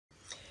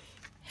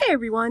Hi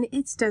everyone,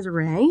 it's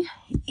Desiree,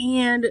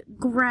 and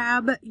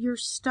grab your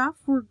stuff.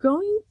 We're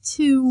going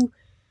to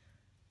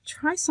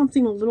try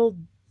something a little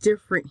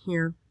different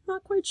here.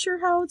 Not quite sure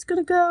how it's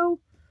going to go,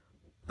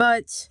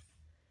 but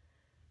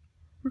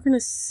we're going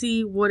to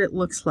see what it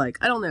looks like.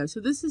 I don't know. So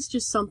this is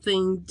just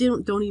something,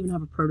 don't even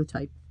have a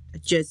prototype. I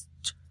just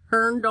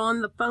turned on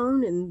the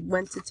phone and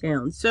went to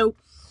town. So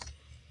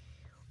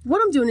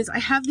what I'm doing is I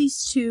have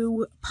these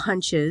two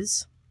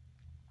punches.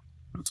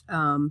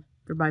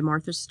 They're by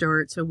Martha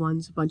Stewart, so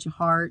one's a bunch of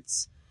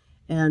hearts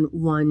and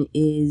one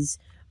is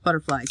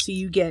butterflies. So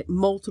you get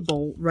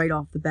multiple right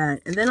off the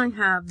bat. And then I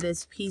have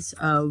this piece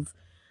of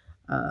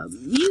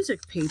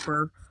music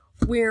paper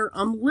where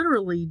I'm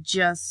literally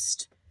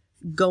just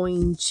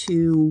going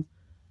to,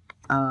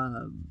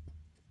 I'm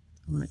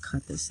going to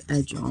cut this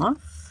edge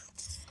off.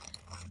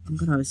 I'm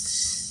going to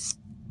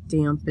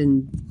stamp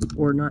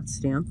or not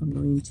stamp, I'm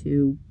going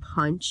to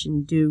punch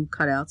and do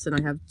cutouts. And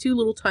I have two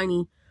little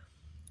tiny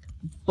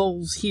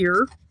bowls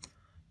here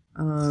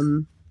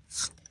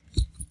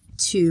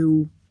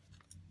to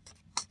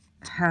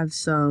have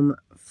some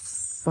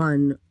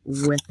fun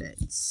with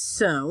it.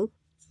 So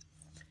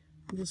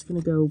I'm just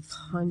going to go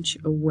punch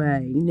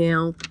away.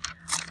 Now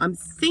I'm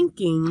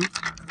thinking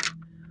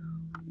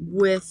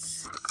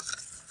with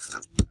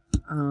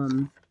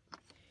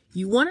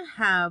you want to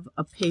have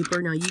a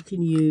paper. Now you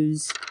can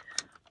use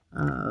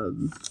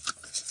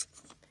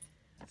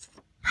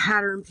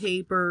pattern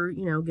paper,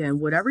 you know, again,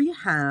 whatever you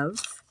have.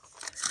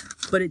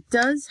 But it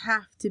does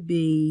have to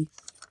be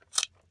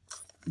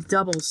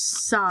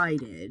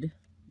double-sided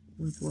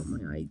with what my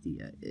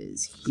idea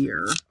is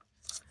here.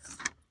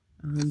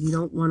 You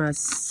don't want a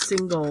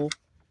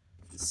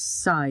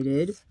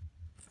single-sided.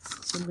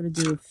 So I'm going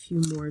to do a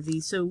few more of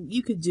these. So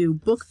you could do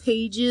book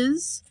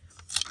pages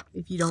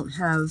if you don't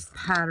have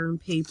pattern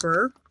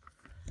paper.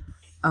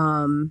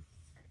 Could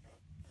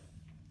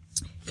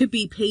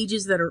be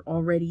pages that are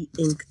already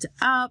inked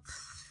up.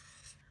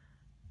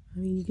 I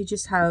mean, you could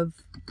just have,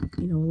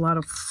 you know, a lot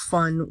of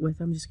fun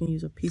with, I'm just going to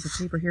use a piece of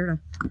paper here to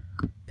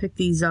pick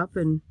these up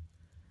and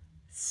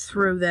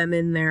throw them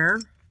in there.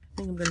 I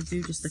think I'm going to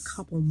do just a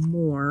couple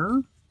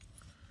more.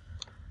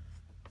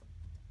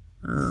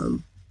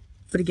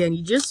 But again,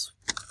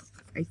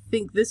 I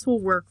think this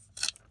will work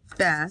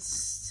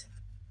best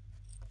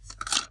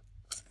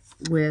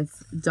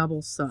with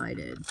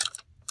double-sided.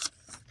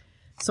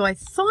 So I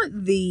thought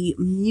the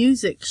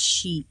music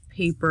sheet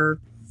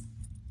paper,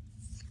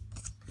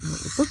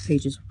 the book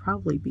pages would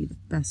probably be the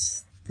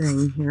best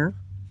thing here.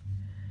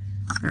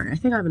 All right, I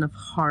think I have enough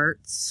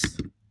hearts.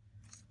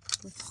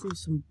 Let's do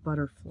some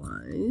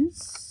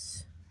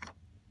butterflies.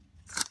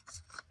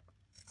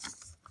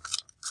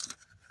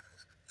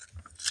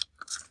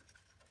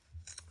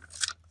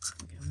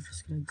 Okay, I'm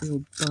just going to do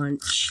a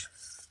bunch.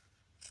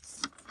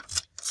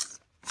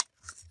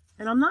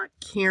 And I'm not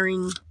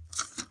caring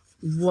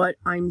what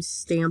I'm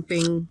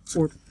stamping,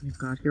 or, oh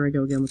God, here I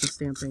go again with the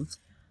stamping.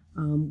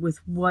 With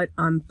what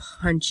I'm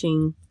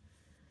punching.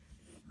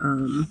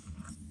 I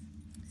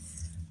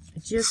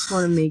just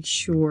want to make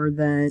sure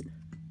that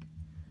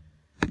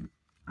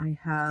I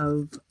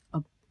have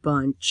a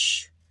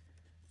bunch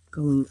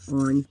going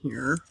on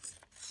here.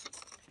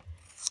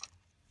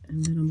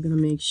 And then I'm going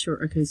to make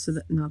sure, okay, so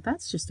that, now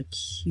that's just a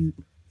cute,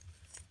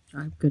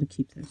 I'm going to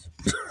keep this.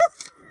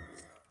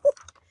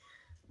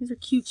 These are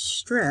cute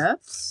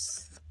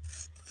strips.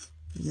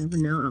 You never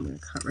know, and I'm going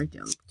to cut right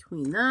down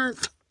between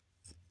that.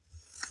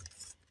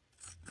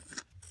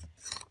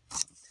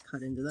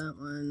 Cut into that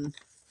one.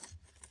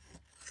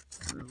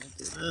 And then we'll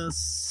do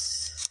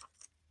this.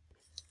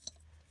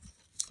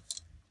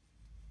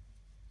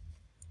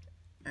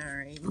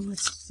 Alright,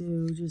 let's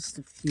do just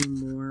a few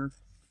more.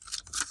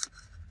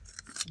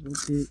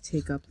 We'll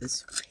take up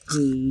this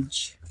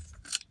page.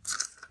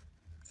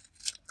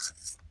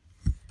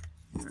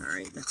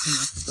 Alright, that's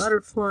enough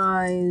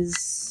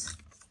butterflies.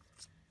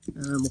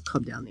 And we'll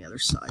come down the other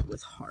side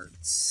with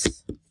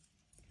hearts.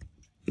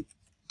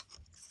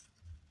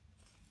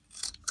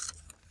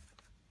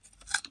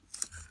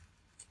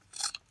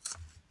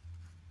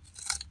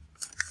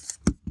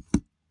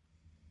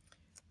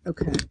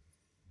 Okay, I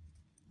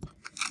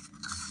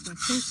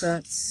think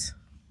that's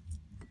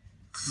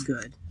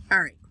good.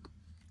 All right.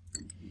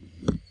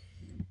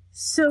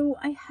 So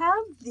I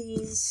have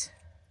these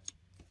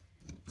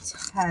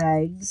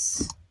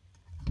tags.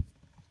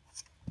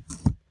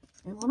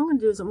 And what I'm going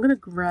to do is I'm going to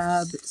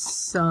grab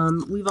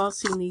some, we've all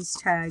seen these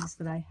tags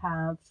that I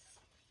have.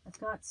 I've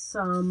got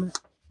some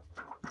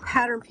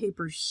pattern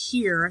paper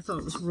here. I thought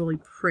it was really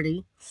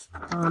pretty.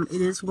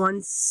 It is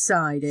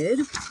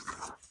one-sided.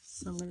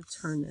 So I'm going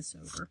to turn this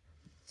over.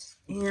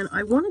 And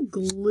I want to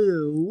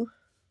glue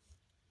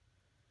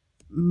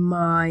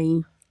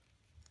my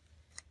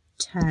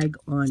tag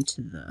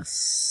onto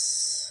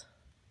this.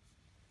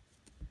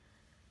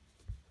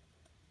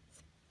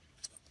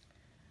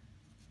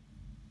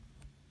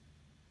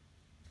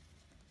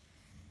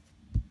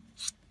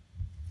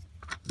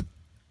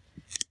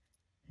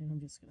 And I'm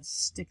just going to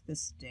stick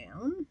this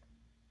down.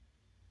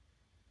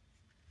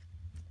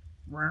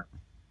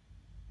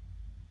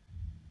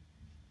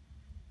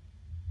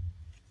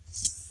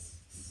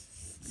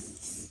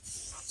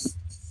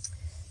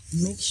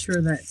 make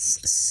sure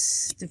that's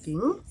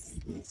sticking.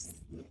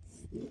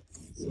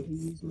 So I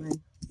use my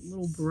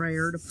little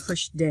brayer to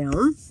push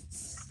down.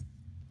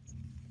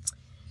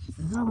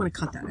 And then I'm going to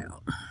cut that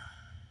out.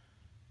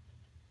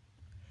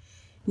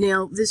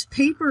 Now, this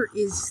paper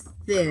is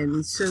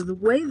thin, so the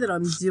way that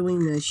I'm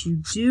doing this, you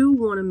do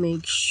want to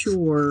make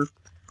sure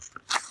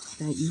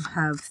that you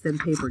have thin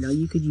paper. Now,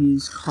 you could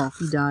use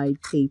coffee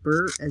dyed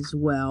paper as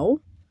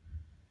well,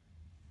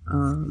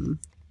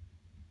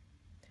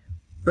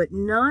 but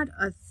not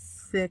a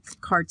thick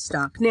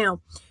cardstock.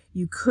 Now,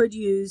 you could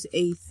use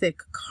a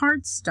thick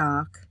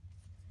cardstock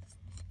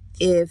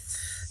if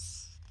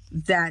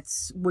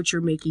that's what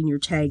you're making your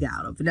tag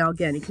out of. Now,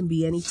 again, it can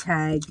be any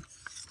tag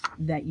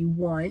that you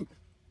want.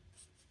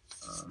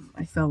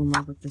 I fell in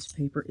love with this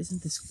paper.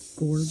 Isn't this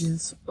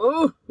gorgeous?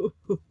 Oh!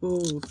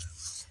 All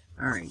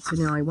right, so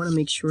now I want to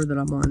make sure that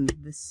I'm on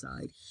this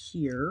side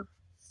here.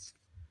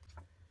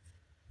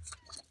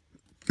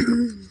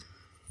 And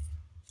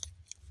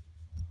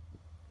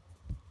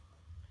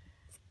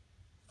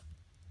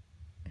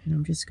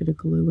I'm just going to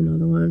glue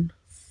another one.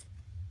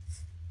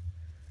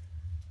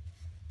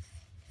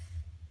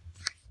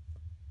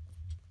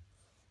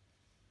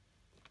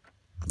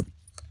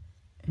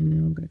 And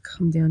now I'm going to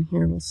come down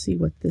here. We'll see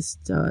what this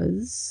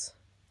does.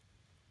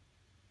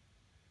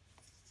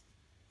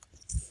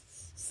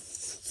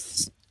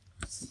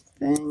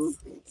 Thing.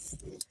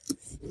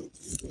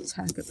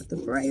 Tack it with the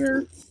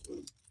brayer.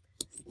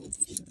 Make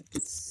sure it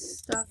gets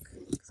stuck.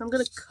 Because I'm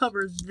going to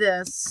cover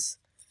this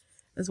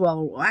as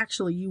well.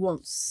 Actually, you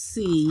won't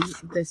see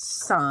this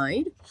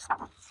side.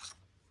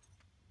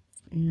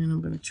 And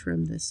I'm going to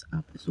trim this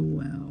up as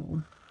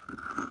well.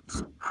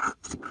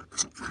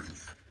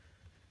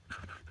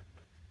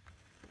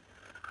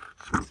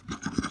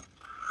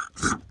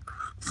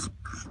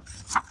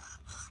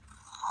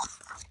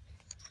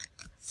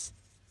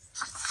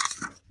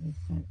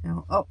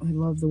 Oh, I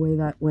love the way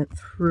that went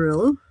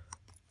through.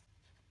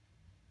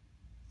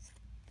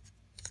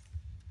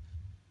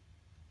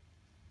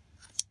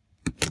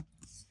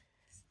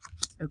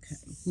 Okay,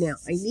 now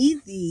I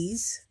need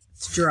these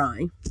to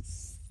dry.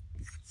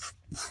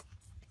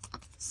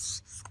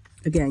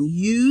 Again,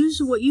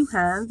 use what you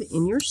have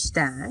in your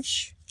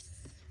stash.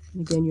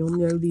 And again, you'll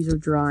know these are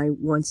dry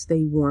once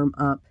they warm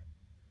up,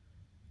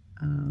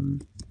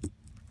 and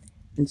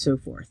so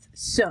forth.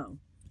 So,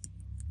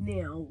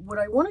 now what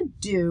I want to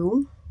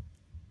do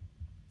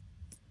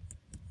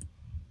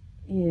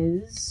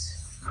is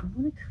I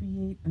want to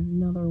create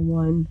another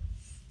one.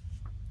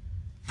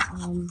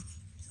 So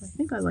I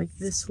think I like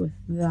this with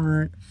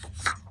that.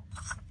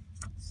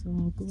 So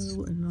I'll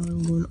glue another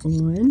one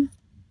on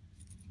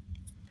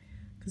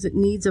because it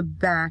needs a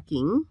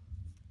backing.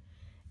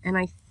 And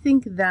I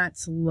think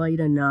that's light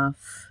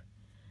enough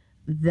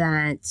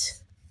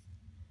that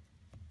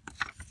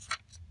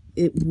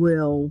it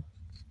will,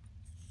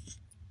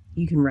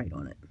 you can write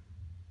on it.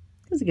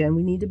 Because again,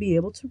 we need to be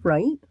able to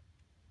write.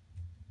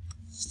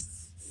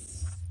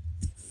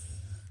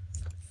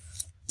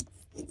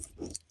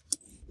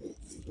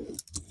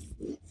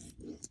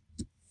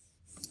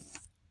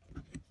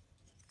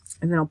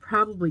 And then I'm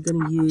probably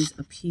going to use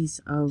a piece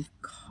of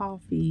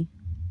coffee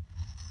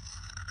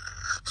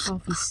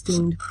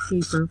stained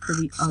paper for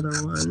the other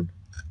one.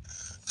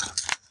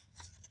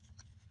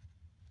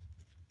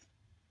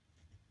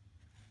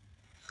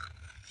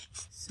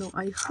 So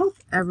I hope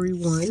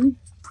everyone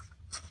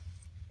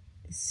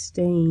is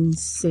staying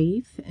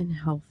safe and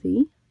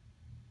healthy.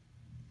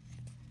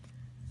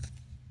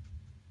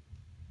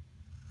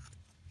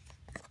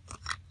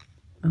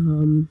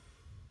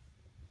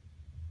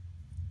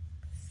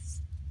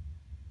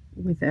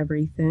 With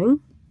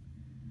everything.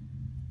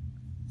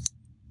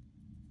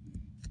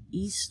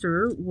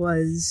 Easter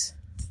was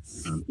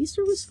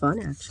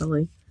fun,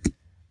 actually.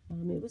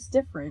 It was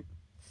different.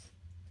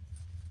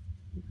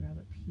 Let me grab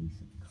a piece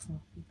of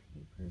coffee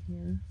paper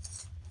here.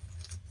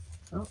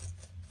 Oh,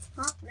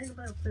 there's a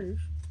little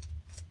fish.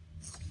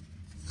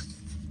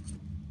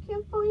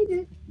 Can't find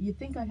it. You'd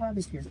think I have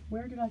it here.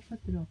 Where did I put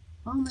it up?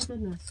 Oh my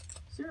goodness.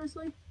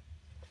 Seriously?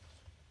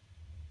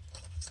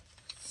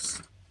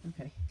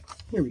 Okay,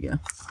 here we go.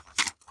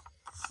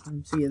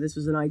 So yeah, this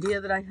was an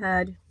idea that I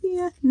had.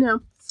 Yeah,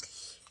 no.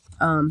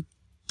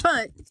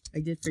 But I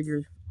did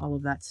figure all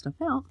of that stuff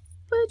out,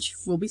 which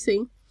we'll be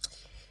seeing.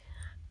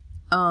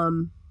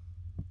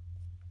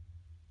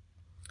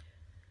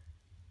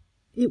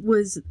 It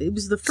was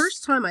the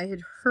first time I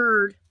had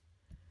heard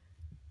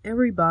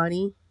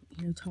everybody,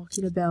 you know,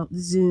 talking about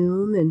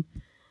Zoom and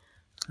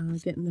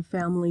getting the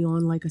family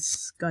on like a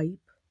Skype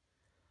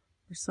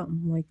or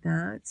something like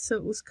that. So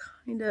it was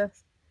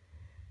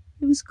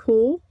it was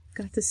cool.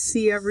 Got to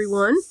see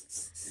everyone.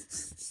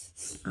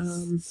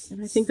 And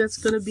I think that's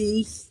going to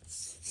be,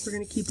 we're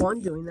going to keep on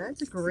doing that.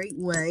 It's a great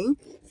way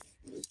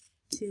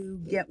to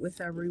get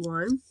with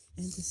everyone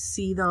and to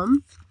see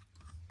them.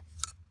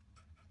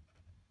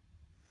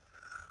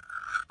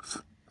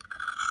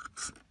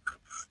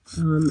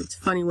 It's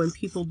funny when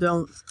people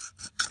they're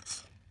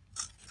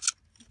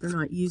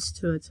not used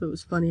to it, so it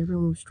was funny.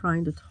 Everyone was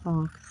trying to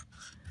talk.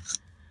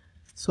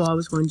 So I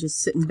was going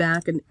just sitting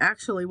back, and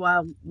actually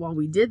while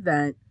we did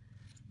that,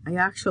 I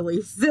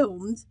actually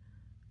filmed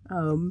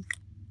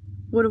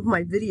one of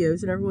my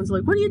videos, and everyone's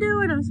like, "What are you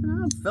doing?" I said,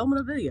 "Oh, I'm filming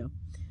a video."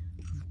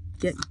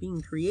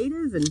 Being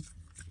creative and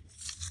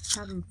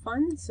having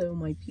fun so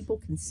my people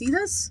can see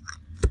this.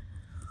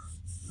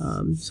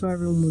 So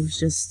everyone was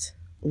just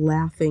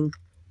laughing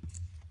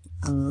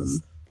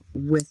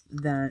with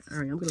that. All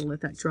right, I'm going to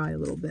let that dry a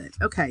little bit.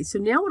 Okay, so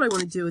now what I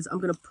want to do is I'm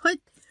going to put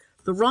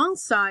the wrong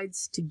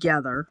sides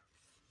together.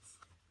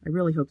 I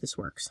really hope this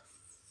works.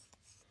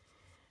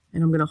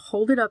 And I'm going to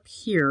hold it up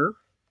here.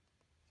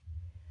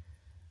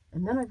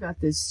 And then I've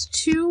got this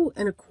 2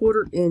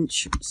 1/4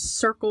 inch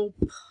circle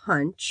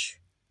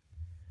punch.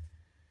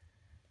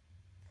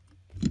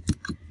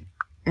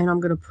 And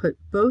I'm going to put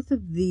both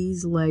of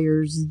these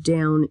layers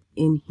down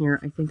in here.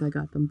 I think I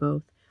got them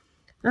both.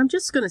 And I'm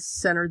just going to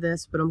center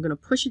this, but I'm going to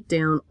push it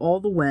down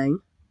all the way,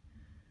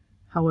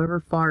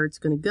 however far it's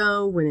going to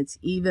go when it's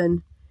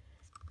even.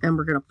 And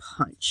we're going to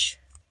punch.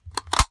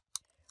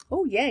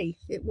 Oh, yay,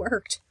 it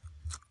worked.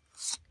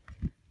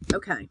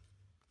 Okay.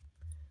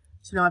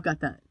 So now I've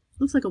got that.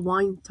 Looks like a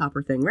wine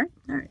topper thing, right?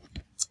 All right.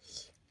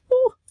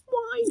 Oh,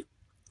 wine.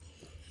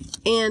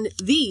 And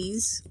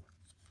these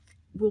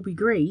will be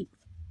great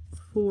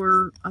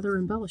for other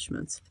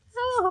embellishments.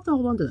 I'll have to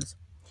hold on to this.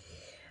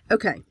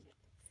 Okay.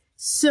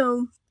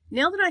 So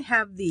now that I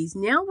have these,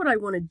 now what I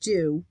want to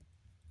do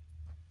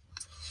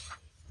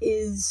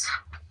is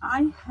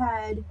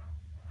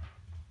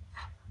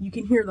you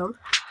can hear them.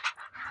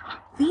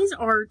 These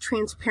are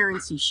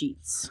transparency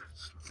sheets.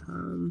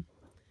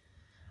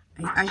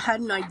 I had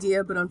an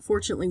idea, but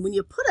unfortunately, when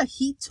you put a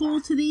heat tool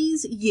to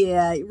these,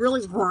 yeah, it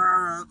really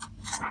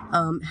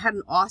had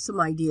an awesome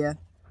idea.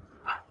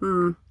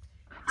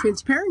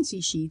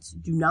 Transparency sheets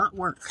do not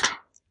work.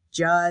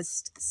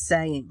 Just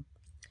saying.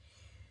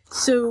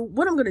 So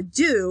what I'm going to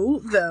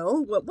do, though,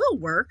 what will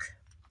work,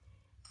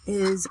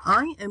 is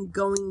I am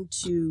going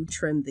to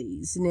trim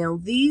these. Now,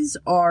 these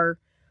are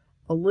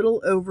a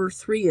little over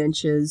 3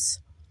 inches.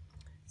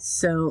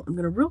 So I'm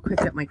going to real quick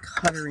get my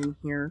cutter in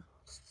here.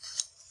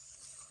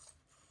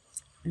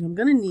 And I'm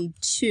going to need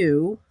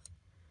 2.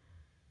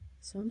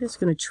 So I'm just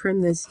going to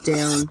trim this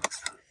down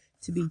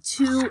to be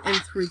 2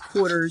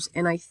 3/4.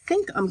 And I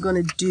think I'm going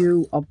to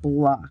do a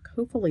block.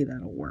 Hopefully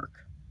that'll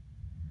work.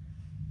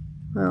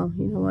 Well,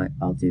 you know what?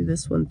 I'll do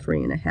this one 3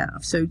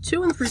 1/2. So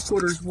 2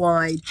 3/4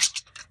 wide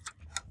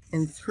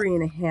and 3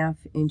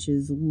 1/2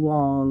 inches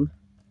long.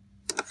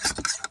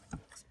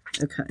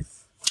 Okay.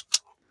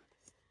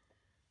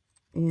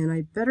 And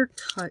I better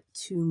cut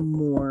 2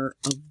 more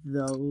of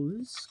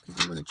those,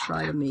 because I'm going to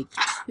try to make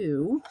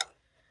 2.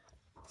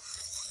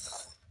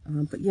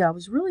 But yeah, I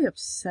was really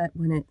upset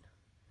when it,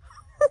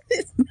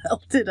 it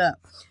melted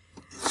up.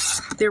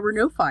 There were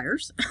no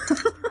fires.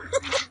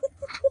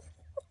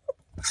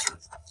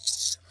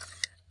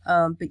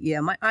 But yeah,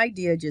 my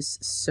idea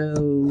just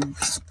so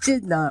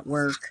did not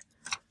work.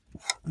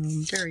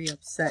 I'm very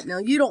upset. Now,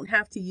 you don't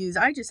have to use,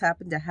 I just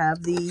happen to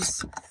have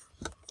these.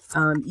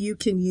 You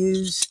can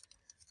use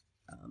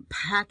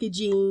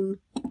packaging,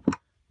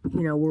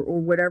 you know, or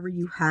whatever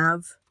you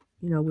have,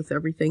 you know, with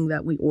everything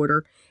that we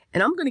order.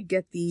 And I'm going to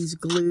get these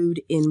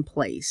glued in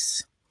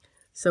place.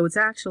 So it's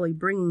actually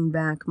bringing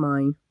back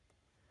my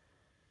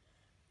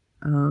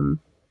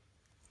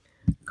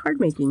card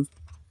making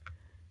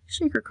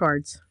shaker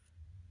cards.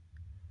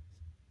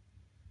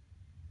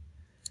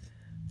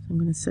 So I'm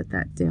going to set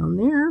that down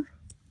there,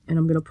 and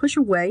I'm going to push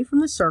away from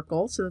the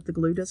circle so that the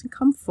glue doesn't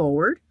come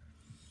forward.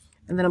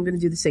 And then I'm going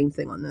to do the same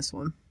thing on this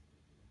one.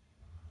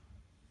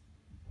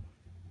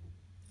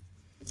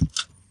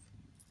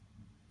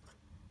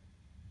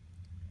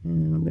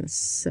 And I'm going to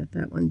set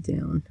that one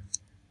down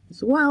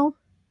as well.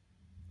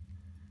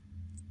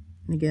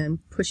 And again,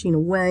 pushing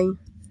away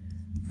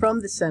from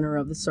the center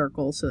of the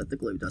circle so that the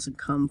glue doesn't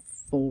come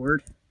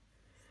forward.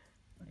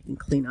 I can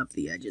clean up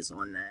the edges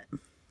on that.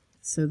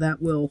 So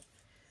that will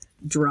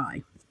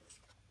dry.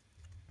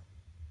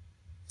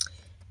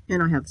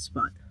 And I have a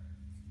spot.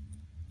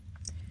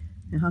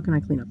 Now, how can I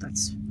clean up that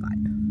spot?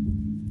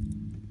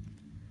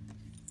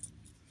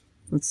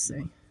 Let's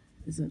see.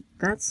 Is it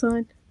that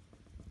side?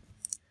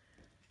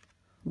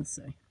 Let's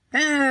see.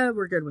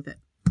 We're good with it.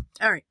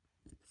 All right.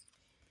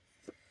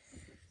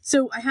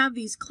 So I have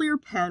these clear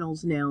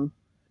panels now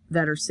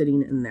that are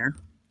sitting in there.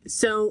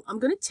 So I'm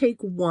going to take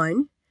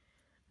one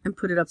and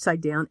put it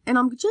upside down. And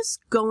I'm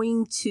just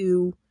going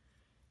to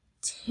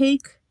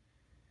take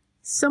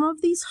some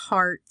of these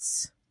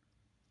hearts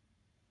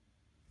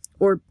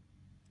or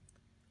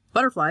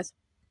butterflies,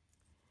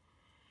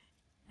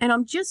 and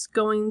I'm just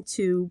going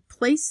to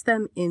place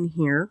them in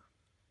here.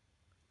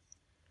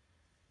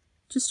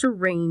 Just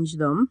arrange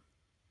them,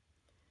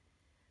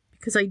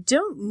 because I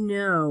don't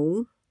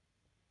know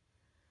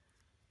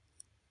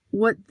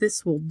what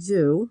this will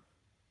do.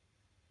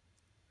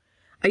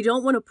 I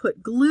don't want to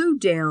put glue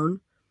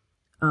down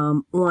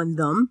on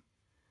them,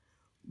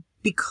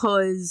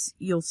 because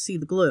you'll see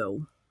the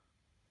glue.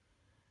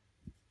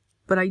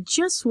 But I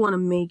just want to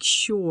make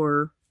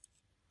sure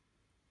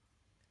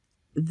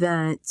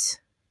that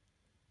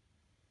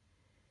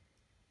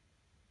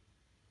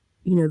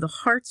you know, the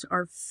hearts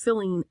are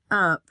filling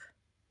up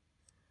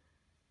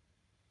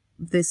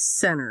this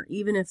center,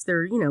 even if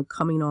they're, you know,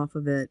 coming off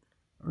of it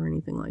or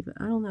anything like that.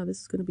 I don't know.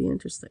 This is going to be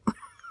interesting.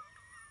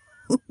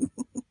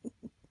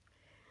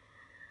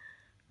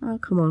 Oh,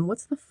 come on.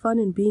 What's the fun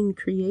in being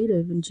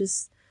creative and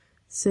just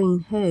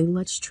saying, hey,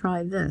 let's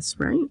try this,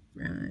 right?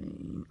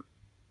 Right.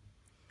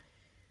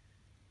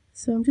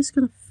 So I'm just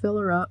going to fill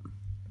her up.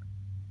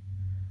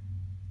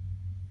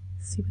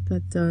 See what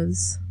that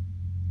does.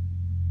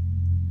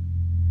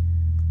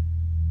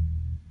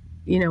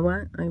 You know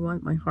what? I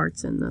want my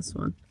hearts in this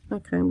one.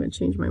 Okay, I'm going to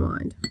change my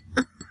mind.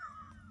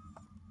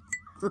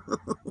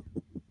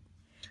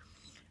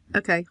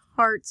 Okay,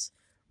 hearts.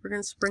 We're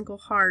going to sprinkle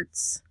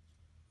hearts.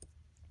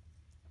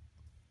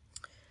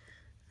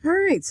 All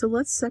right, so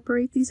let's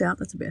separate these out.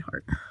 That's a bit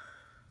hard.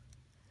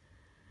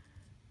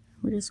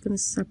 We're just going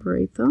to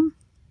separate them.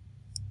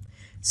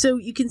 So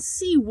you can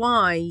see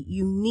why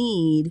you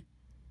need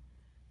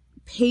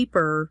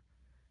paper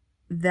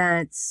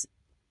that's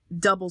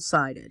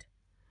double-sided.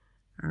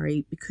 All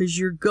right, because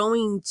you're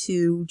going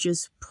to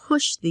just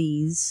push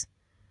these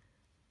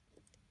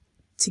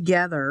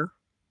together.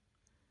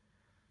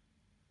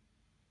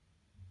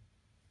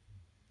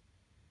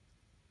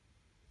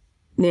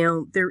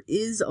 Now, there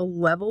is a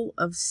level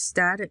of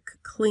static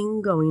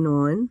cling going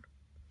on.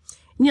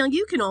 Now,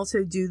 you can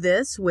also do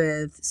this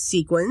with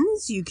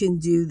sequins. You can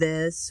do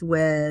this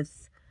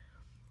with,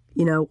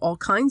 you know, all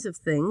kinds of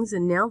things.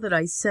 And now that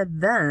I said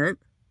that,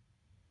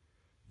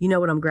 you know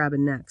what I'm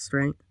grabbing next,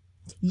 right?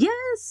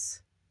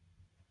 Yes!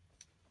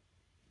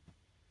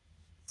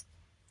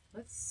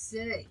 Let's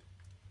see.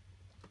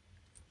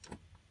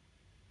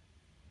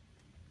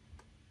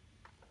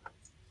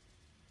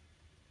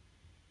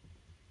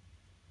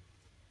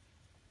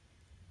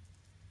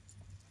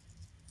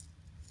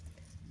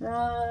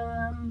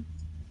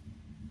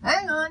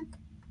 Hang on.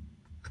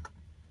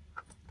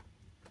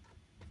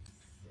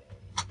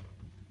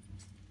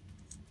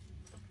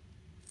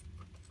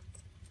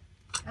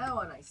 Oh,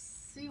 and I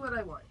see what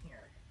I want here.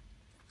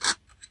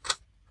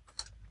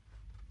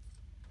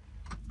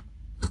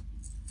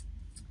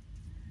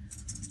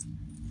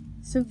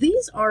 So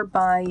these are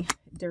by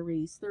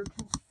Desiree. They're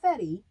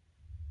confetti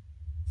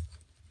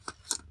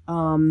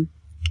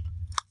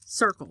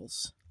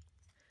circles,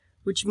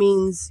 which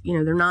means, you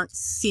know, they're not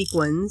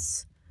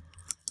sequins.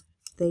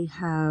 They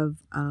have,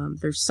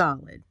 they're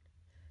solid.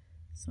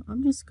 So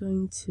I'm just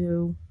going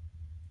to,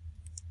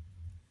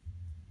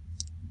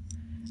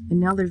 and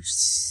now they're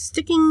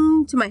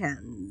sticking to my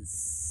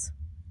hands.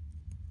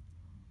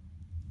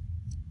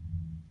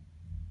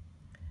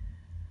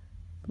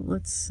 But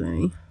let's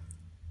see.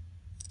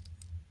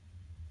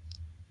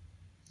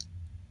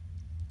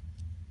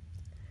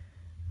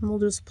 And we'll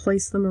just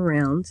place them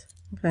around.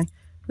 Okay,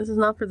 this is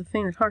not for the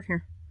faint of heart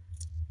here.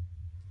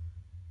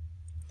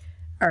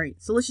 All right,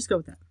 so let's just go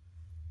with that.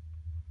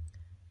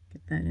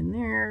 Get that in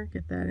there,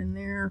 get that in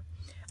there.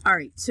 All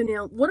right, so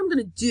now what I'm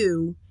going to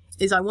do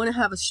is I want to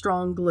have a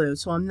strong glue.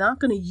 So I'm not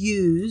going to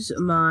use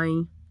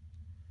my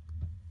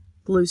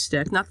glue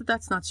stick. Not that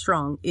that's not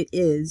strong, it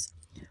is.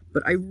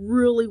 But I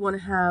really want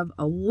to have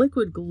a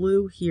liquid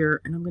glue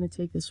here, and I'm going to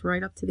take this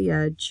right up to the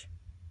edge.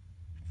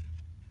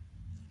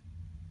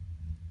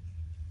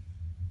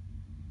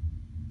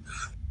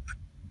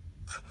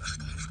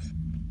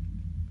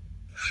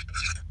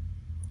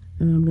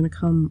 And I'm going to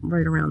come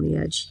right around the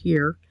edge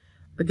here.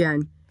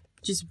 Again,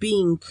 just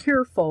being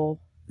careful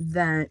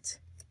that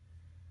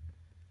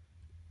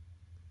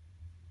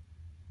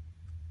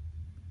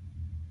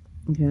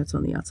okay, that's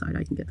on the outside.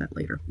 I can get that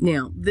later.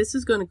 Now, this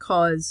is going to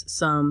cause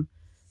some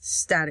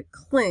static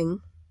cling.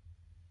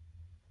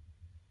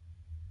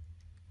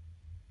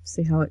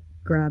 See how it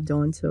grabbed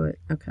onto it?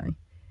 Okay.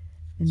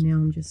 And now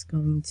I'm just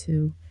going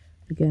to,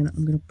 again,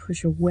 I'm going to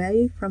push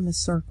away from the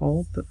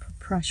circle, but put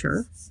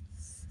pressure.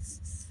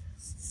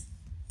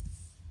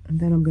 And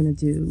then I'm going to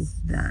do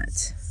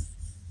that.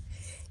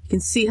 You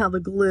can see how the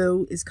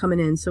glue is coming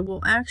in. So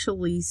we'll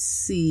actually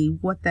see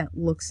what that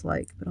looks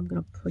like. But I'm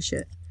going to push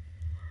it.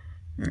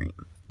 All right.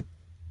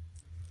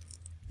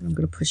 And I'm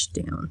going to push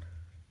down.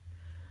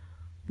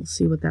 We'll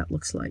see what that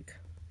looks like.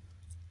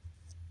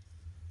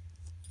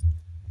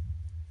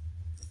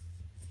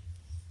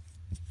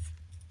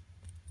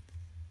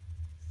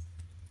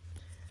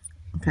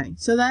 Okay,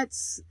 so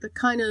that's the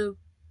kind of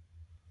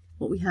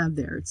what we have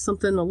there. It's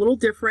something a little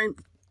different.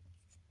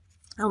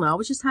 I don't know, I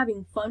was just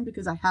having fun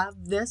because I have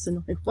this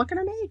and like, what can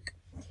I make?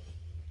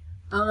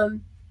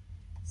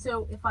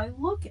 So if I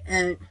look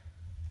at,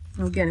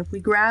 again, if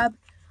we grab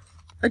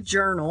a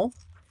journal,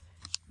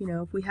 you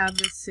know, if we have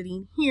this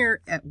sitting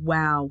here at,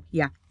 wow,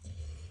 yeah.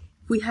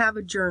 If we have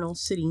a journal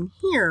sitting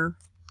here,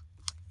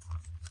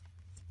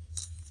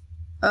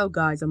 oh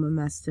guys, I'm a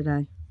mess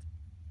today.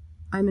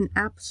 I'm an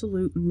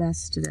absolute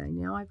mess today.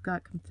 Now I've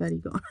got confetti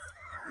going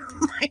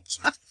on my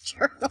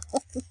journal.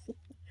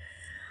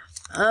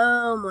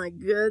 Oh my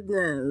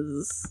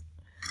goodness.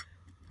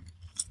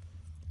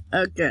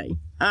 Okay.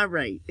 All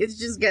right. It's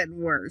just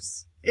getting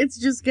worse. It's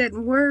just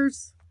getting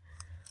worse.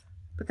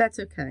 But that's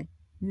okay.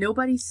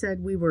 Nobody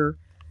said we were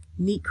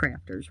neat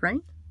crafters,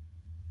 right?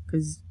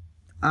 Because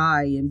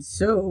I am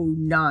so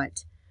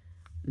not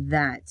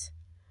that.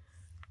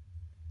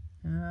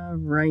 All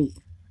right.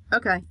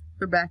 Okay,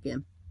 we're back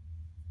in.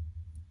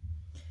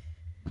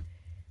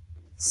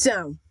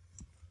 So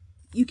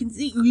you can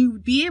see, you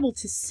would be able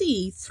to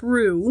see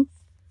through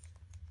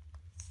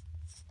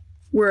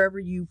wherever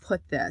you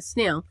put this.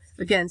 Now,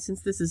 again,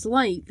 since this is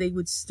light, they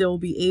would still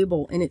be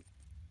able, and it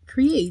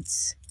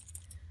creates,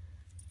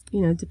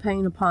 you know,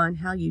 depending upon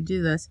how you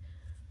do this,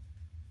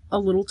 a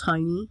little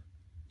tiny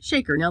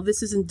shaker. Now,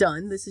 this isn't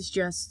done. This is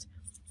just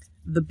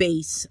the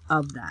base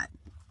of that.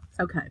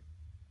 Okay.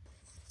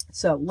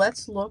 So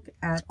let's look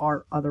at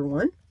our other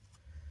one.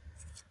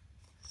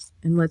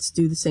 And let's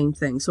do the same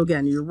thing. So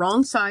again, your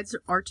wrong sides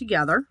are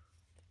together.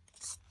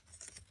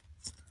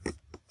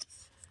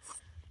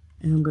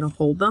 And I'm going to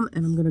hold them,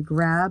 and I'm going to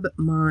grab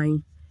my,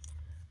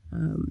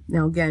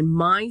 now again,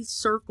 my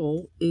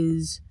circle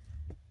is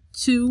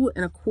 2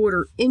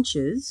 1/4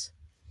 inches,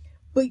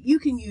 but you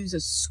can use a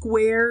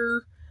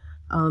square.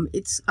 I'm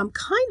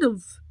kind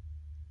of,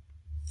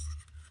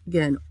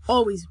 again,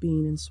 always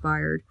being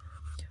inspired.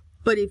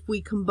 But if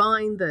we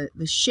combine the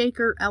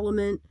shaker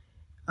element,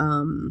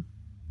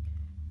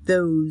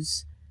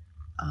 those,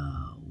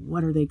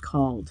 what are they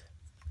called?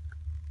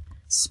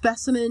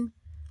 Specimen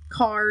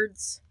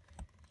cards.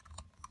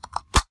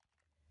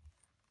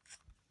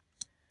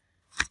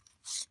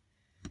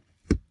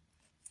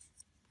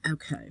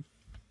 Okay.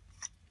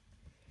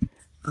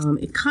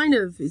 It kind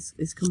of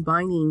is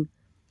combining,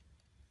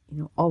 you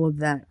know, all of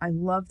that. I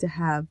love to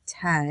have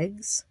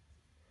tags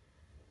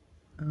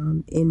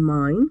in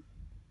mine.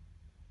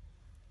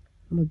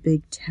 I'm a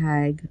big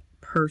tag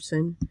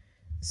person,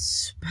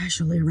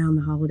 especially around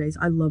the holidays.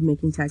 I love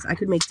making tags. I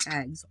could make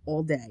tags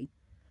all day.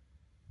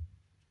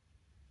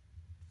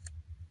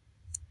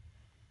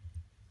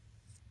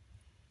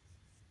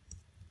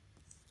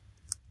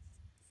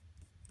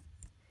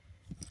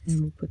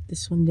 And we'll put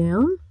this one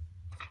down,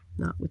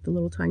 not with the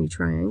little tiny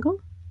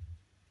triangle.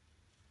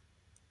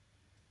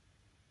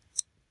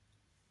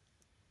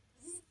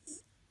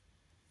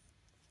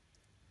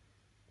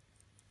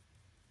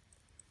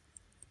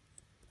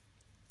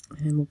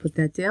 And we'll put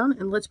that down,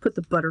 and let's put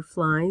the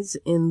butterflies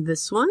in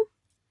this one.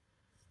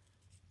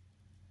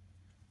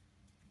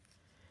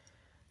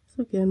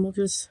 So again, we'll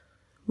just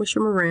mush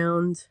them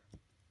around.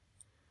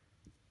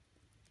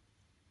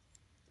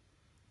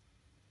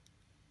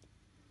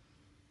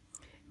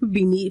 It would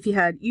be neat if you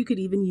had, you could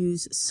even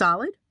use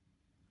solid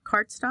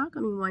cardstock.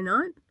 I mean, why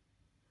not?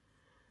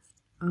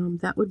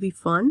 That would be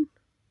fun.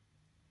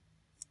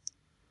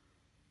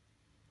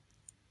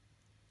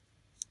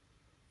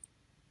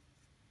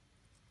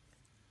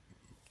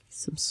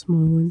 Some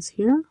small ones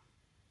here.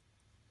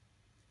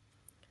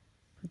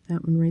 Put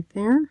that one right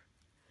there.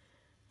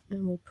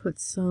 And we'll put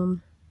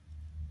some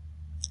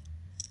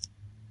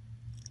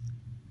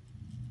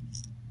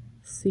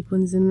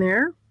sequins in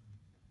there.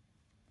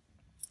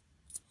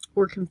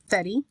 Or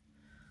confetti.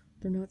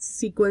 They're not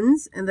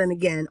sequins. And then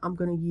again, I'm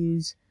going to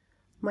use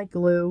my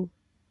glue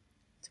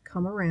to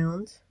come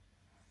around.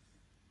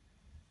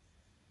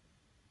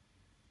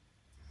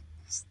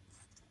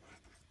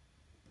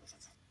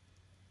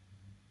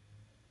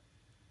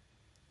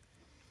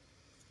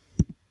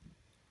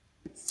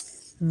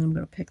 And I'm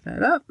going to pick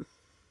that up.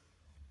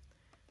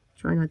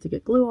 Try not to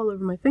get glue all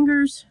over my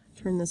fingers.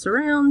 Turn this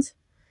around.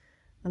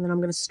 And then I'm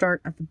going to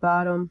start at the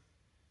bottom.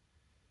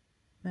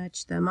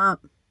 Match them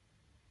up.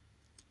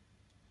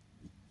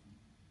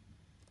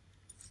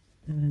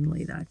 And then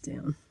lay that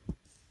down.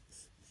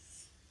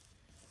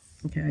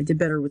 Okay, I did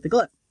better with the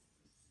glue.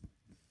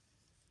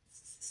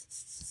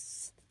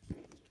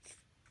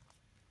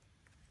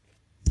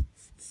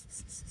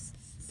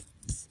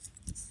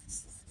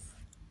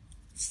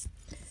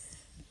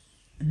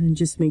 And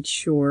just make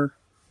sure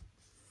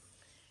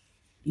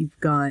you've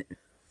got,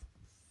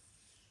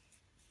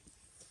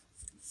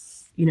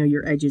 you know,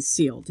 your edges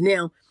sealed.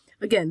 Now,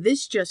 again,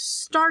 this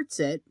just starts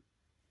it.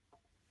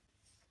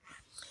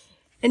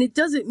 And it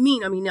doesn't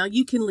mean, I mean, now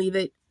you can leave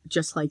it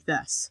just like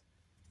this.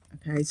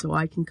 Okay, so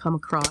I can come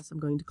across, I'm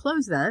going to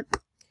close that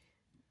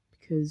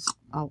because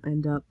I'll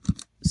end up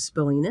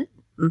spilling it.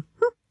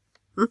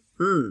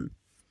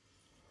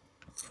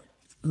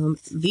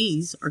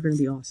 These are going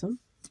to be awesome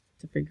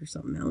to figure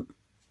something out.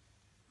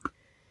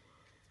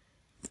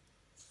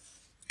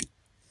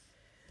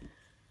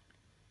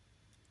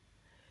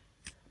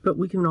 But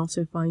we can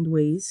also find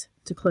ways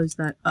to close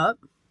that up.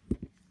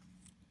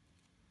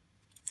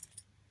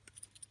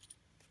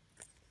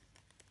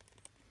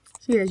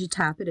 See, as you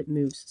tap it, it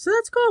moves. So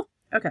that's cool.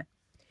 Okay.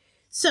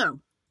 So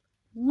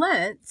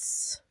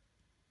let's,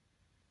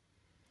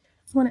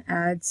 I want to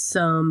add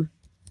some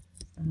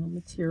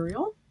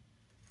material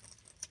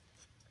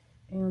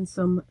and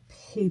some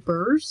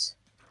papers.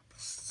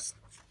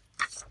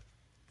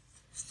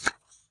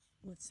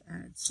 Let's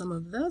add some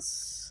of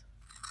this.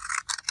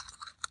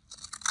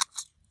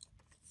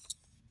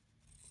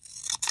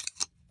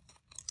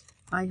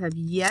 I have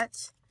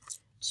yet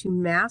to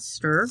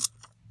master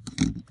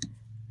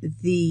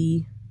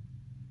the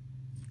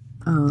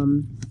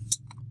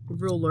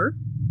ruler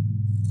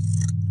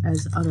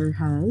as other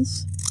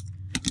has.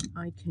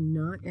 I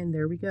cannot, and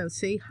there we go.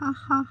 See, ha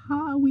ha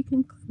ha, we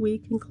can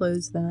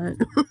close that.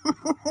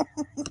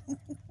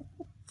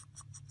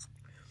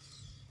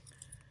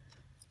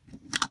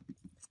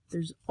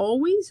 There's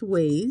always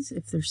ways,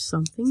 if there's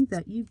something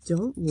that you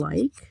don't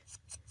like,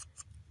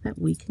 that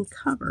we can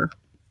cover.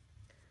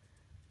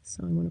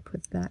 So I want to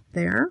put that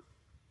there.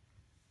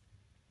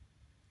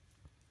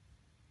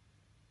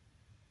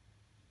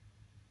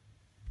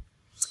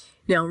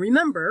 Now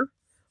remember,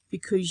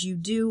 because you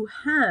do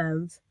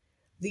have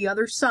the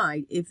other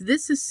side, if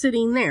this is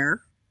sitting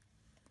there,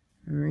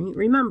 all right,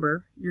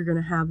 remember, you're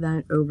going to have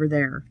that over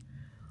there.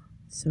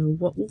 So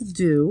what we'll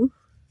do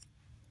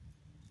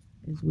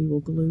is we will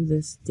glue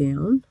this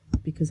down,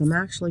 because I'm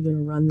actually going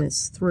to run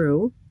this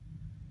through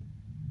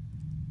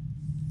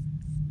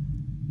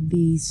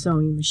the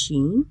sewing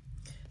machine.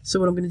 So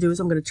what I'm going to do is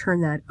I'm going to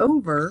turn that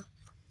over,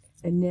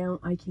 and now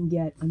I can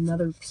get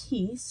another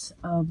piece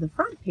of the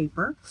front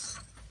paper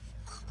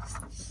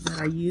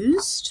that I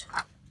used.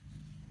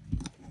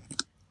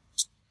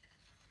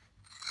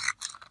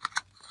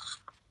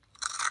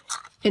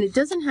 And it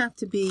doesn't have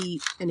to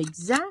be an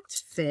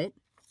exact fit,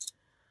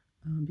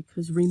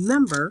 because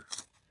remember,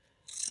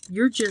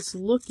 you're just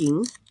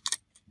looking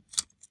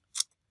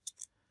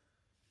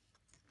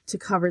to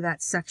cover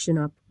that section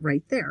up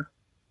right there.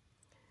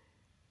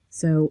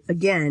 So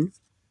again,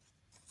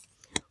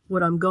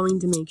 what I'm going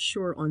to make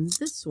sure on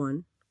this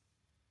one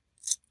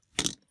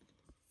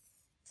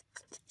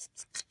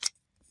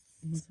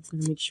is I'm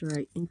going to make sure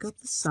I ink up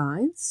the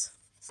sides.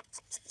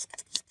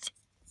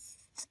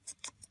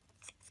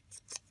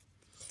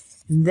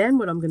 And then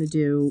what I'm going to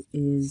do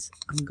is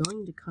I'm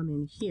going to come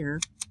in here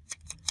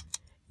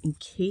in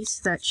case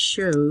that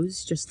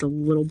shows just a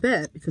little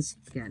bit, because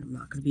again, I'm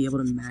not going to be able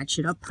to match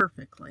it up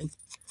perfectly.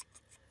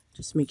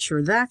 Just make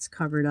sure that's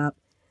covered up,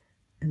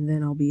 and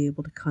then I'll be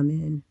able to come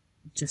in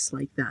just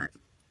like that.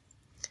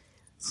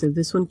 So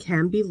this one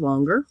can be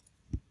longer.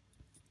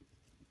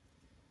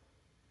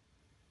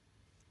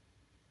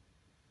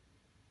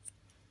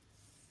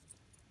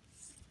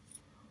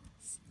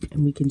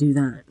 And we can do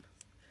that.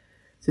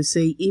 So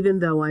see, even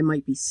though I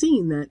might be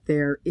seeing that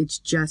there, it's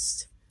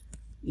just,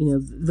 you know,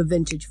 the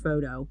vintage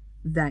photo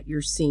that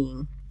you're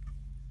seeing.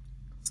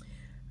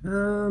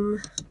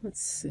 Let's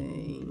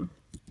see.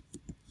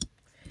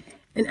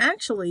 And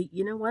actually,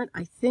 you know what?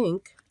 I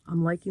think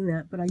I'm liking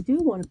that, but I do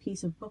want a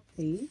piece of book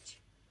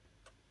page.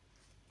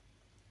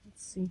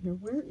 Let's see here.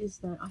 Where is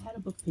that? I had a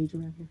book page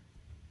around here.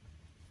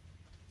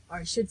 Or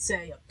I should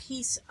say a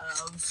piece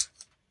of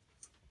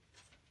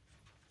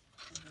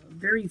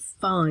very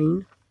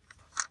fine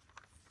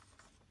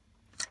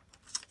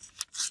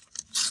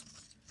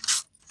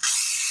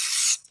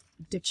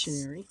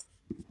dictionary.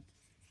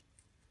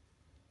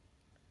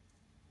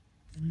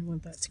 And I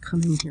want that to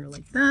come in here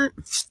like that.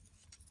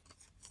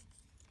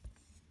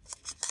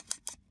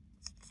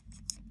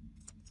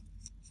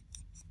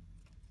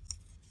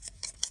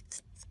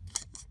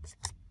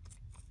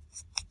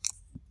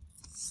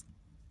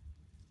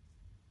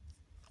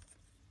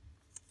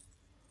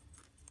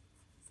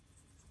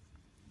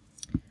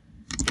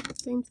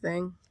 Same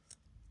thing.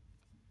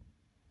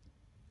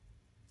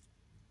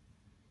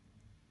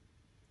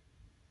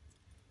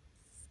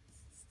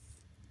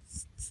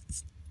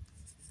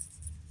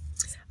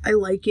 I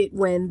like it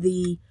when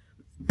the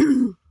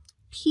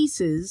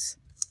pieces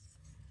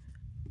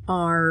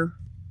are,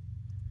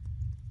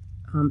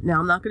 now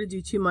I'm not going to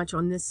do too much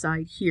on this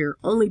side here,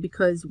 only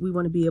because we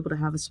want to be able to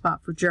have a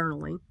spot for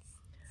journaling.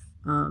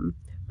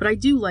 But I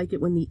do like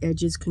it when the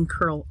edges can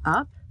curl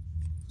up.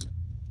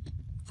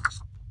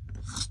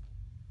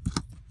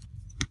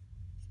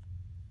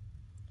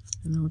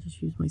 And I'll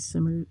just use my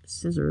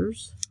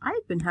scissors.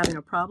 I've been having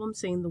a problem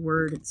saying the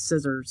word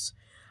scissors.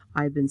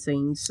 I've been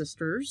saying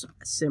sisters,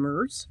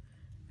 simmers,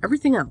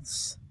 everything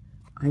else.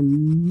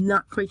 I'm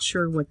not quite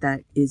sure what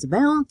that is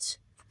about,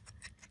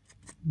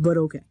 but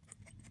okay.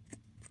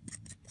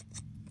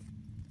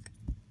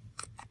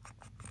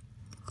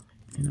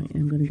 And I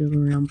am going to go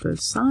around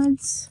both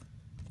sides.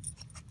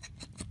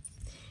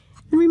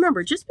 And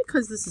remember, just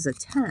because this is a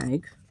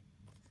tag,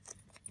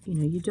 you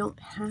know, you don't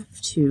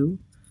have to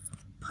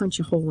punch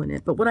a hole in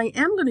it. But what I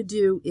am going to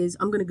do is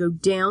I'm going to go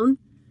down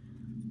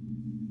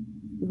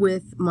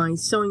with my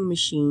sewing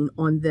machine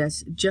on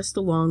this, just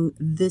along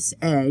this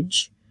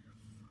edge.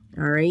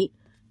 All right.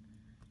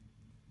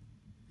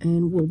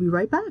 And we'll be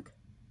right back.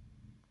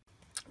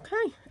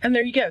 Okay. And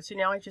there you go. So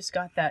now I just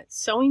got that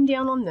sewing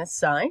down on this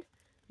side.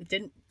 It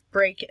didn't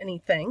break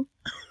anything.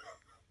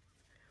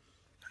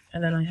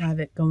 And then I have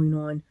it going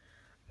on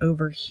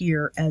over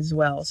here as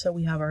well. So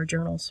we have our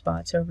journal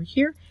spots over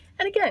here.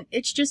 And again,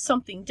 it's just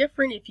something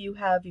different. If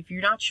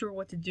you're not sure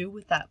what to do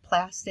with that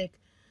plastic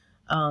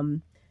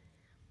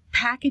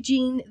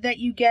packaging that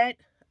you get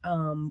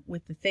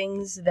with the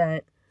things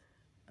that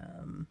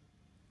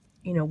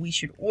you know, we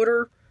should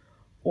order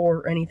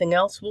or anything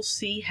else, we'll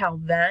see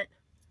how that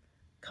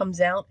comes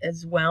out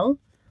as well.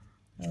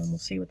 We'll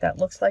see what that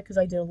looks like, because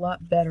I did a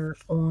lot better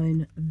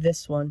on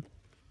this one.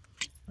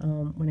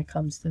 when it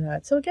comes to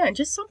that. So again,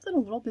 just something a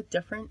little bit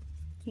different,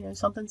 you know,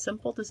 something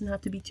simple, doesn't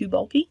have to be too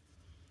bulky.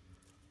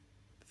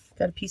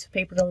 Got a piece of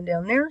paper going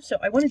down there. So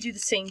I want to do the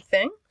same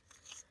thing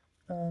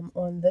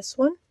on this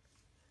one.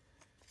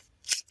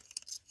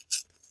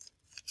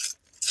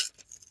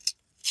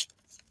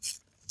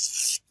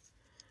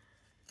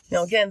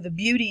 Now again, the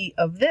beauty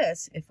of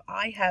this, if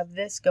I have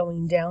this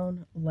going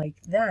down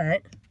like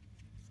that,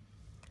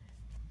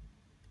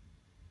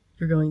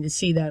 you're going to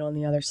see that on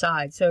the other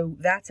side. So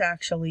that's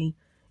actually,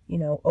 you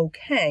know,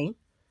 okay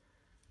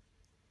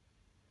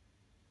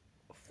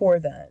for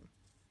that.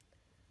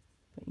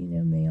 But you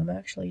know me, I'm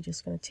actually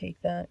just going to take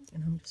that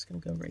and I'm just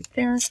going to go right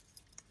there.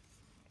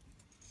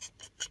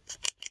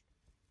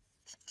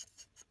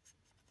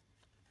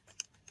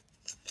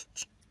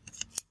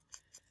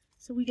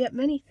 So we get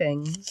many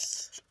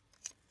things,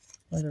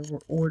 whether we're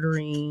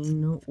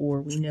ordering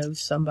or we know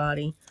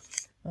somebody.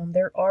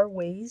 There are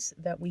ways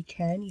that we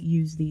can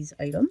use these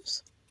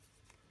items.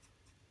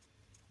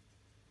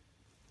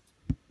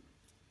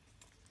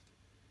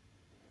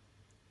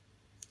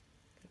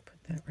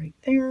 Put that right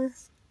there.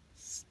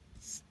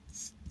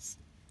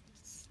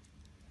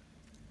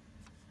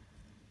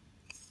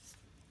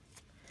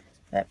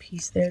 That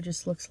piece there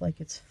just looks like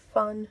it's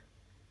fun.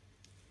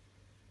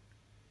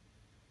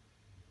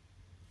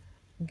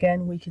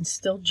 Again, we can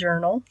still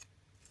journal.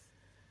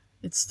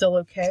 It's still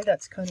okay.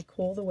 That's kind of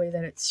cool the way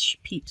that it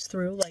peeps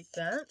through like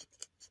that.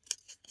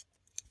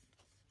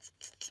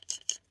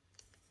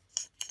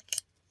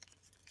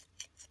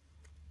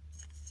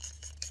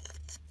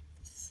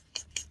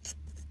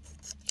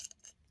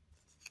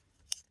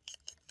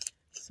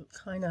 So it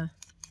kind of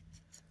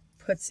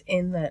puts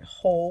in that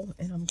hole,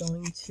 and I'm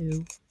going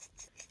to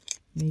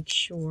make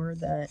sure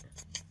that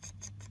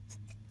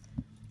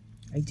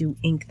I do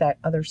ink that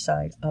other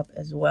side up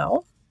as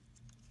well.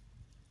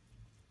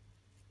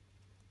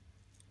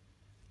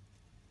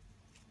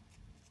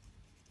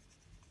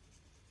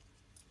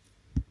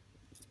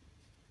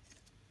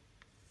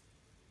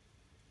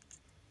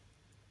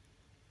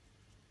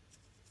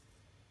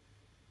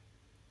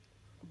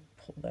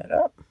 Pull that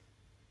up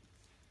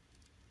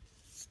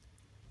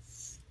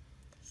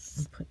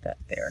and put that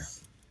there.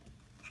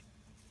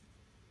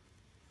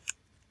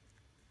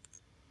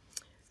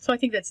 So I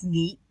think that's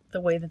neat,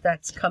 the way that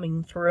that's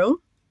coming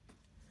through.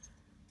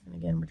 And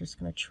again, we're just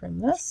going to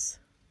trim this.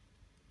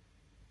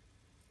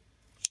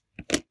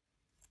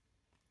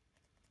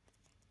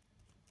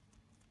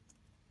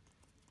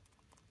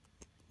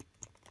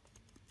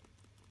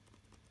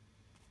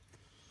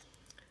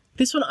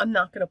 This one I'm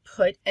not going to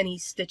put any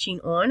stitching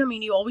on. I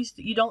mean,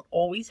 you don't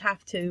always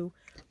have to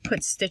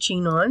put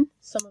stitching on.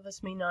 Some of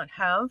us may not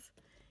have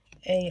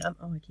a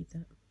oh, I keep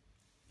that.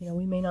 You know,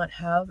 we may not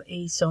have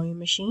a sewing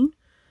machine.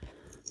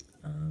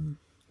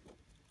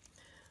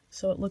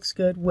 So it looks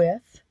good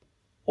with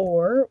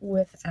or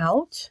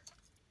without.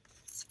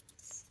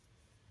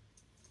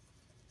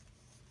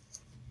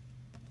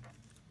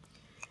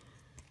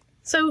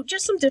 So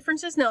just some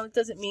differences. Now, it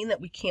doesn't mean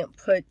that we can't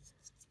put,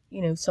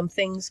 you know, some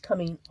things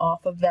coming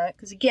off of that.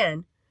 Because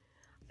again,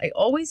 I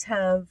always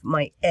have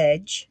my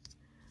edge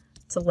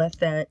to let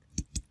that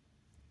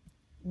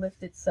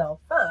lift itself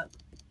up.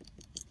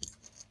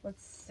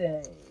 Let's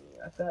see.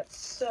 I've got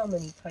so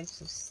many types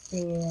of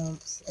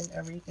stamps and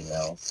everything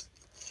else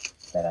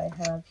that I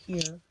have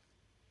here.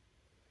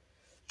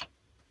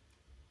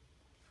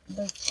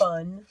 They're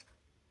fun.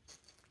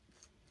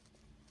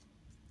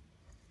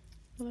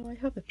 Although I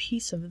have a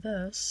piece of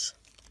this.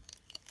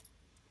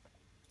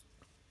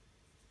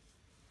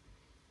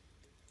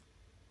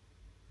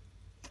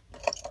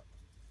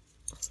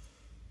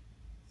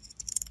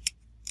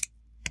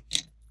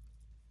 That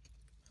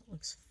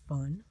looks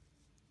fun.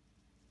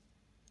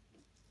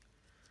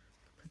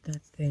 Put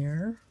that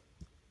there.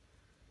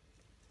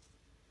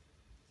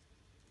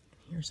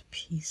 Here's a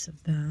piece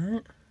of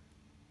that.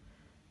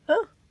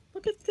 Oh,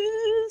 look at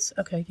this.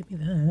 Okay, give me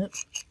that.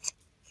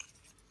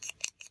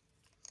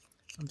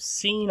 I'm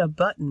seeing a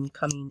button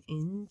coming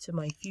into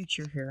my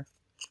future here.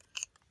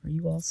 Are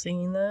you all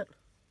seeing that?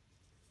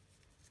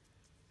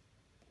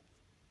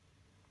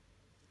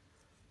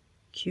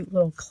 Cute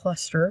little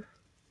cluster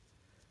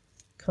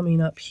coming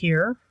up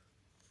here.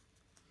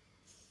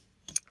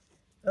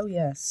 Oh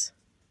yes.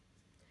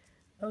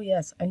 Oh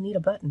yes, I need a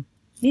button.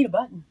 Need a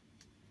button.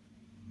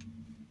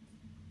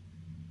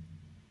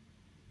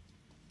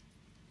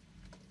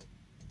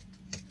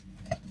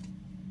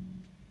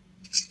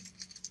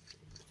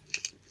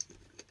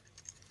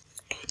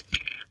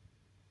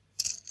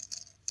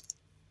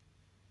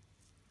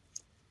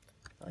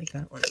 I like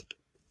that one.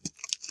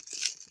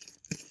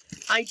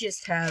 I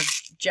just have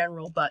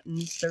general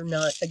buttons. They're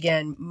not,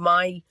 again,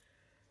 my,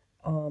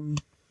 the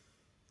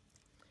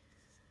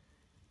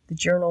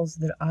journals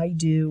that I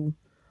do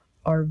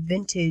are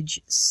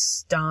vintage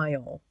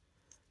style.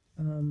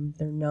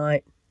 They're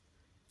not,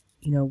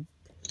 you know,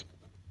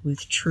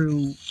 with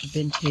true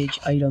vintage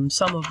items.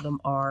 Some of them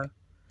are.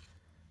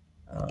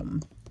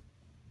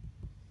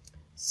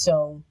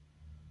 So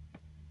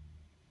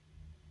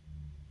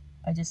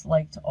I just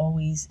like to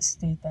always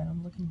state that.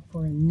 I'm looking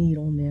for a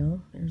needle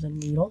now. There's a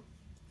needle.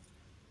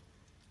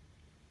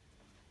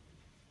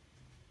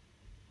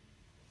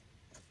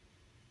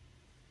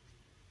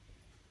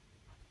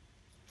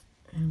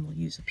 And we'll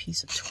use a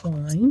piece of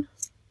twine.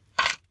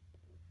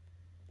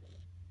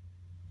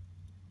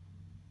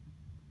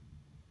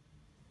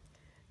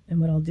 And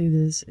what I'll do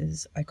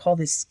is I call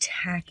this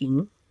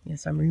tacking.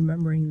 Yes, I'm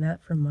remembering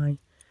that from my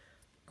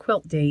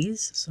quilt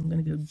days. So I'm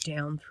going to go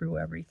down through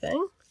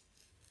everything.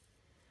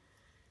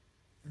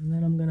 And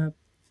then I'm going to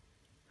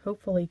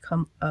hopefully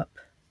come up.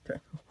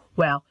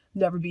 Well,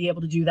 never be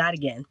able to do that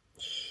again.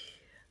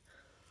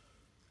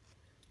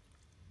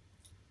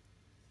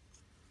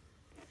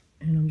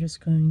 And I'm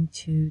just going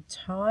to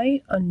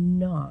tie a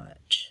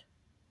knot.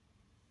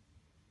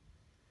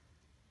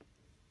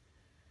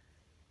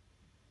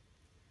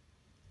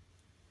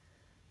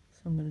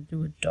 So I'm going to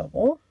do a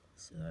double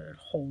so that it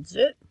holds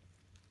it.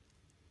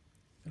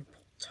 I'm going to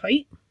pull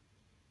tight.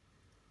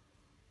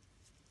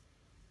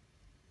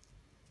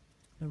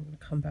 Then I'm going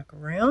to come back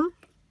around.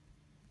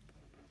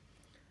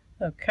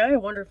 Okay, I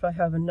wonder if I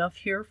have enough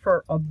here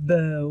for a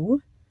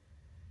bow.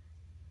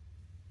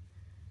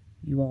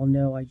 You all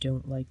know I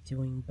don't like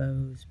doing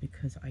bows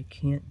because I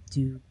can't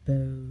do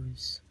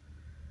bows.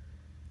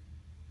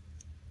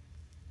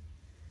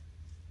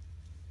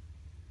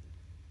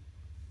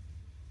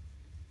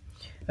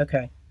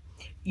 Okay,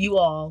 you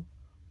all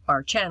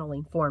are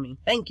channeling for me.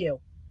 Thank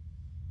you.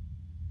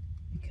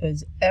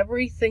 Because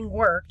everything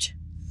worked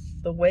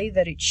the way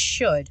that it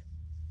should.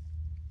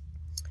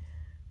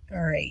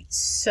 All right,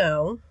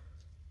 so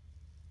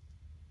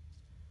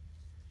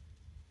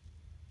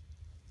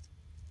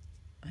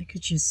I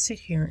could just sit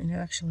here and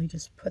actually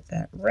just put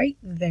that right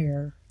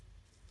there.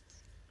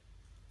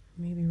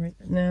 Maybe right,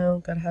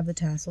 no, gotta have the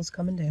tassels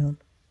coming down.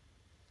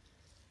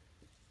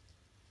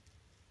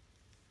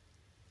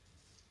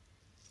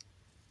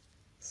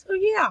 So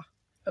yeah,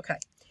 okay.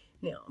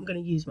 Now I'm gonna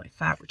use my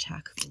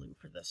Fabri-Tac glue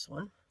for this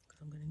one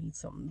because I'm gonna need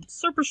something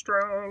super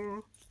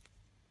strong.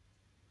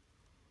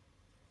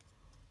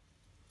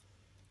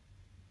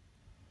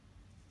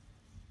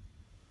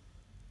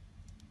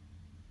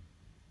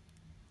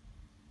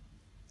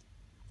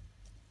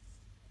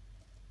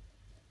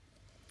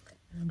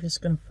 I'm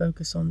just going to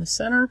focus on the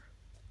center.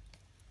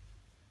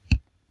 Get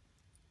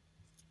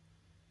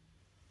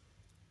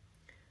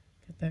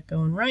that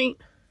going right.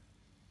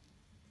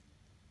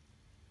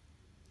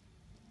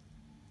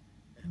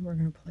 And we're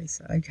going to place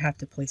it. I have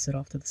to place it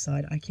off to the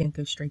side. I can't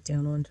go straight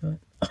down onto it.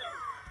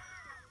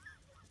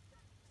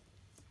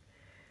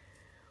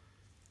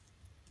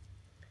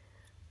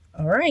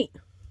 All right.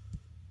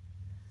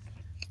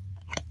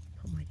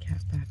 Put my cap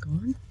back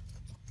on.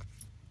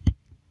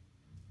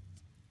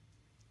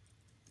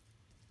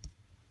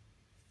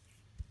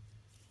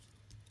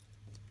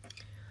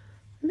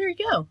 And there you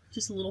go.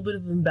 Just a little bit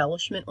of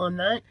embellishment on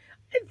that.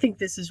 I think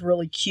this is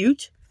really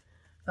cute.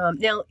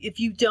 Now, if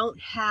you don't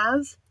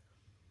have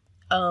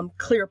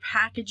clear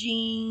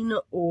packaging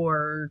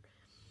or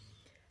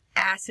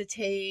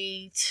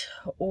acetate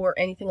or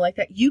anything like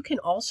that, you can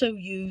also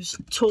use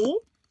tulle.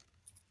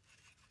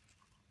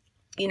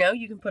 You know,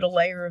 you can put a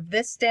layer of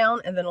this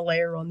down and then a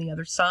layer on the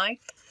other side.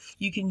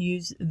 You can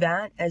use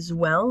that as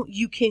well.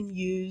 You can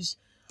use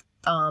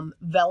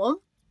vellum,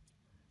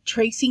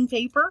 tracing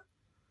paper,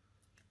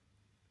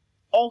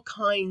 all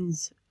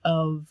kinds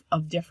of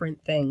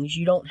different things.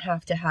 You don't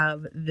have to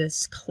have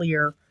this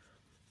clear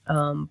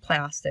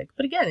plastic.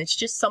 But again, it's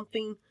just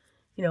something,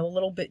 you know, a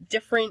little bit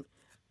different.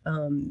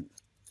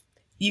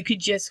 You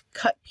could just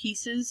cut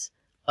pieces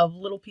of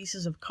little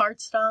pieces of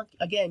cardstock.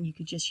 Again, you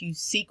could just use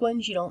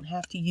sequins. You don't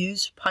have to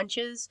use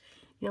punches.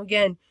 You know,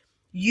 again,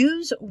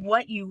 use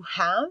what you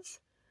have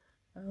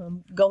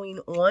going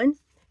on.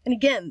 And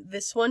again,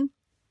 this one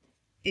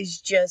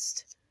is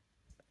just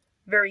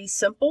very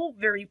simple,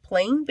 very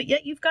plain, but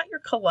yet you've got your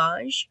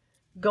collage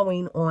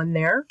going on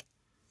there.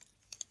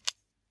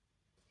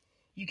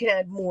 You can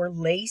add more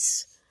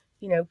lace,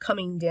 you know,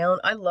 coming down.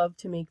 I love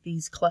to make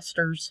these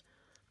clusters.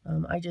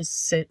 I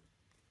just sit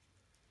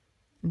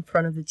in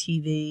front of the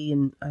TV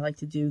and I like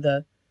to do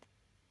the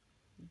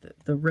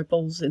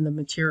ripples in the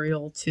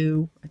material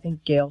too. I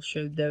think Gail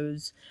showed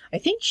those. I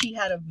think she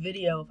had a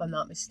video, if I'm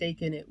not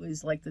mistaken. It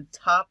was like the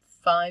top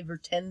 5 or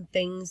 10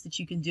 things that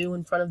you can do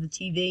in front of the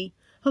TV.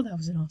 Oh, that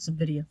was an awesome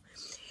video.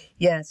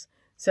 Yes.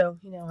 So,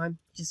 you know, I'm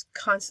just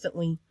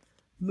constantly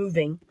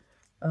moving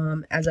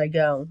as I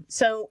go.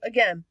 So,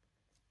 again,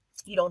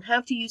 you don't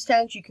have to use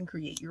tags. You can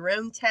create your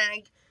own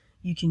tag.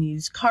 You can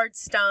use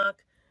cardstock.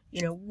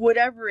 You know,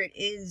 whatever it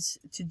is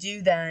to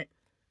do that,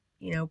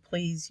 you know,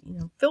 please, you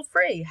know, feel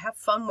free. Have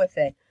fun with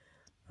it.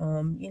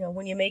 You know,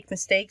 when you make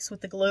mistakes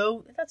with the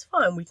glue, that's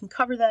fine. We can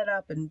cover that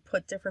up and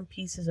put different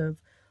pieces of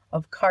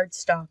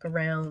cardstock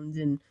around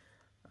and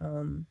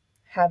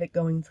have it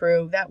going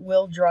through. That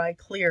will dry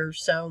clear,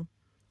 so,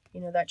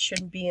 you know, that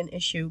shouldn't be an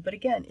issue. But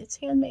again, it's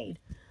handmade,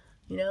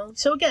 you know.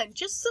 So again,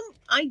 just some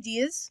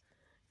ideas.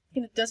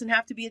 You know, it doesn't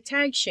have to be a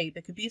tag shape.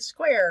 It could be a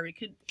square. It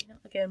could, you know,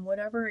 again,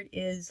 whatever it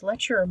is,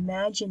 let your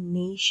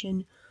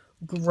imagination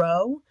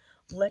grow.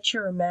 let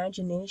your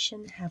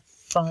imagination have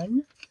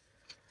fun,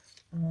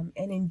 and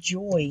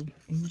enjoy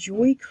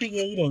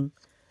creating.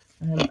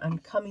 I'm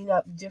coming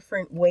up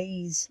different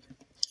ways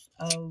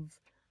of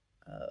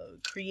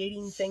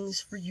creating things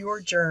for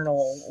your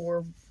journal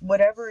or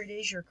whatever it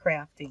is you're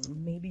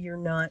crafting. Maybe you're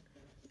not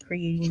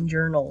creating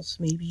journals.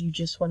 Maybe you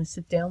just want to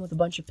sit down with a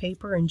bunch of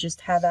paper and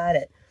just have at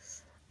it.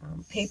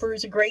 Paper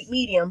is a great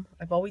medium.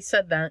 I've always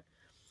said that.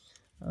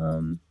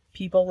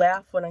 People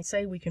laugh when I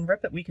say we can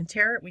rip it, we can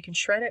tear it, we can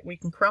shred it, we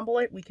can crumble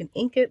it, we can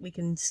ink it, we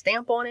can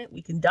stamp on it,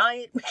 we can dye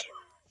it, we can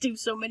do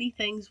so many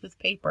things with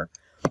paper.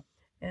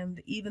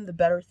 And even the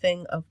better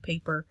thing of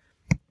paper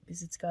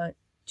is it's got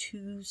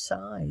two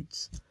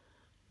sides.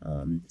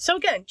 So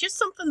again, just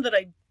something that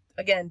I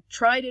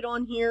tried it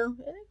on here, and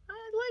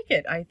I like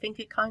it. I think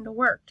it kind of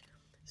worked.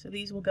 So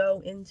these will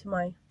go into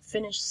my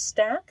finished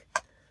stack,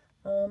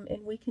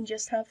 and we can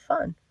just have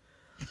fun.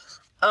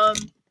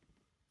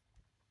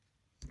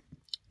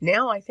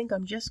 Now I think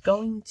I'm just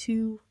going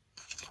to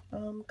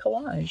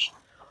collage.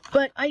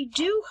 But I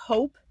do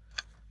hope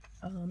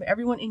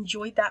everyone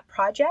enjoyed that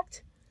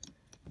project,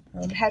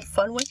 had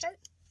fun with it.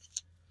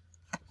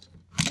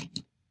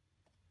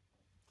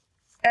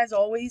 As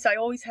always, I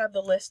always have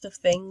the list of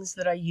things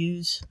that I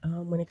use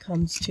when it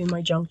comes to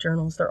my junk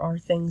journals. There are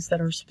things that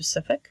are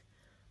specific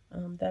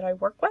that I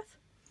work with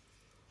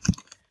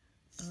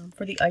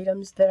for the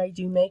items that I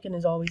do make, and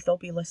as always, they'll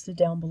be listed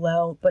down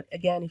below. But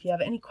again, if you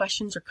have any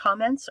questions or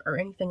comments or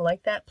anything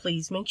like that,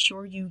 please make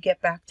sure you get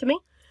back to me,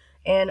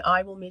 and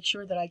I will make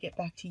sure that I get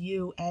back to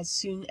you as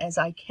soon as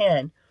I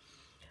can.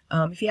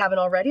 If you haven't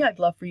already, I'd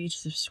love for you to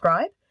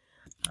subscribe.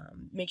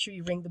 Make sure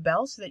you ring the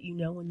bell so that you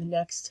know when the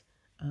next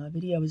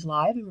video is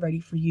live and ready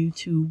for you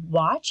to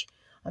watch.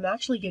 I'm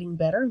actually getting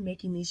better and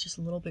making these just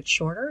a little bit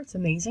shorter. It's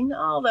amazing,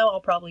 although I'll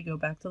probably go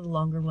back to the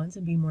longer ones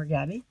and be more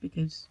Gabby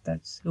because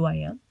that's who I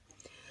am.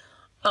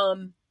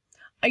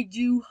 I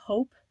do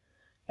hope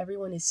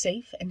everyone is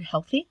safe and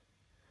healthy,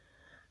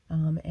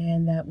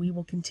 and that we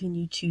will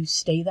continue to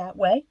stay that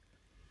way.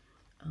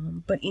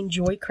 But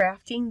enjoy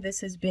crafting.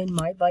 This has been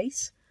my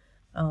vice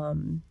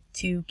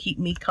to keep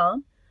me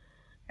calm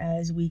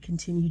as we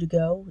continue to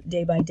go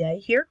day by day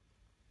here.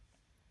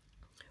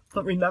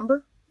 But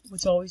remember,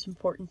 what's always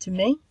important to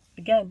me,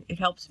 again, it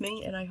helps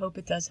me, and I hope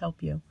it does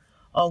help you.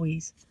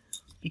 Always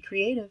be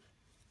creative.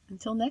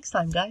 Until next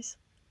time, guys,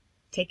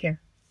 take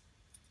care.